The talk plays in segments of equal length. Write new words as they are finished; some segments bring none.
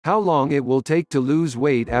How long it will take to lose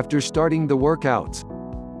weight after starting the workouts.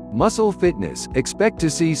 Muscle fitness, expect to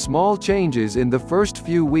see small changes in the first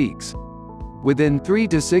few weeks. Within 3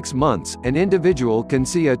 to 6 months, an individual can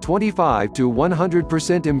see a 25 to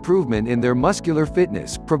 100% improvement in their muscular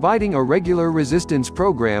fitness, providing a regular resistance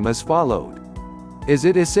program is followed. Is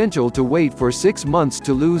it essential to wait for 6 months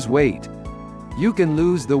to lose weight? You can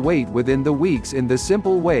lose the weight within the weeks in the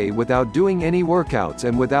simple way without doing any workouts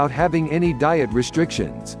and without having any diet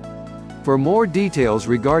restrictions. For more details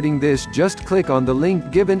regarding this, just click on the link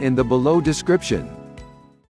given in the below description.